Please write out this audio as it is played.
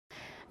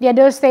The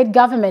Edo State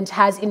government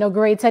has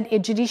inaugurated a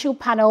judicial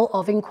panel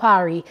of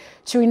inquiry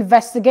to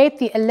investigate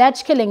the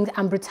alleged killings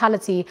and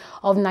brutality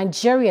of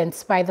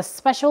Nigerians by the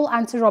Special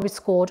Anti-Robbery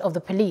Squad of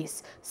the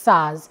police,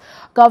 SARS.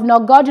 Governor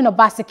Godwin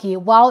Obaseki,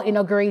 while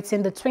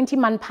inaugurating the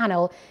 20-man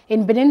panel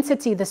in Benin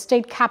City, the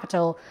state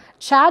capital,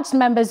 charged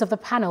members of the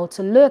panel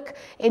to look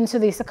into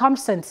the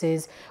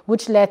circumstances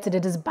which led to the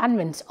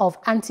disbandment of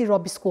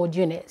anti-robbery squad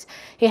units.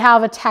 He,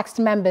 however, tasked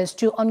members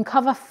to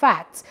uncover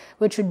facts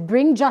which would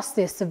bring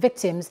justice to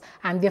victims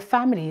and their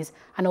families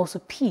and also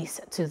peace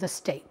to the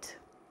state.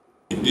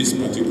 In this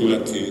particular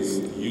case,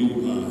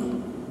 you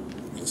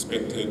are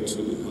expected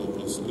to help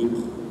us look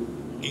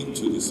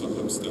into the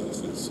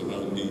circumstances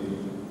surrounding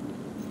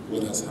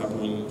what has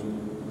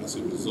happened as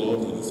a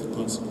result and as a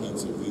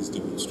consequence of these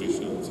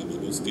demonstrations in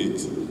Edo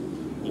State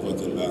over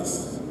the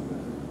last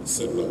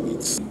several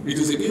weeks. It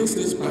is against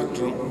this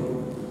backdrop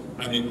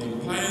and in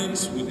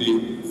compliance with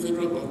the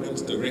federal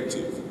government's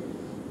directive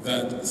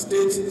that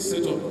states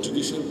set up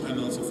judicial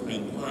panels of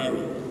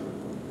inquiry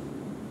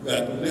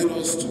that led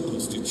us to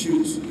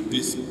constitute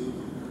this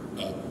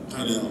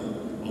panel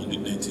on the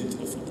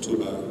 19th of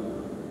October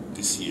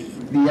this year.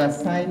 The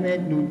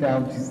assignment, no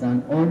doubt, is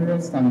an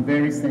onerous and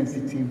very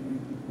sensitive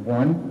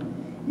one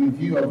in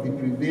view of the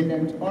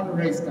prevalent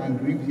unrest and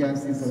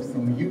grievances of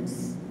some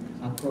youths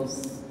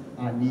across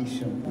our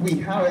nation. We,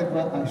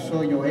 however,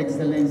 assure Your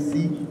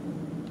Excellency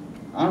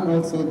and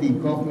also the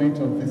government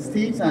of the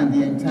state and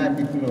the entire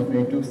people of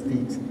Edo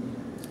State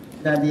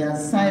that the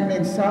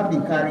assignment shall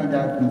be carried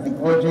out with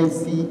the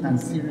urgency and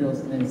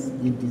seriousness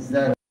it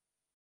deserves.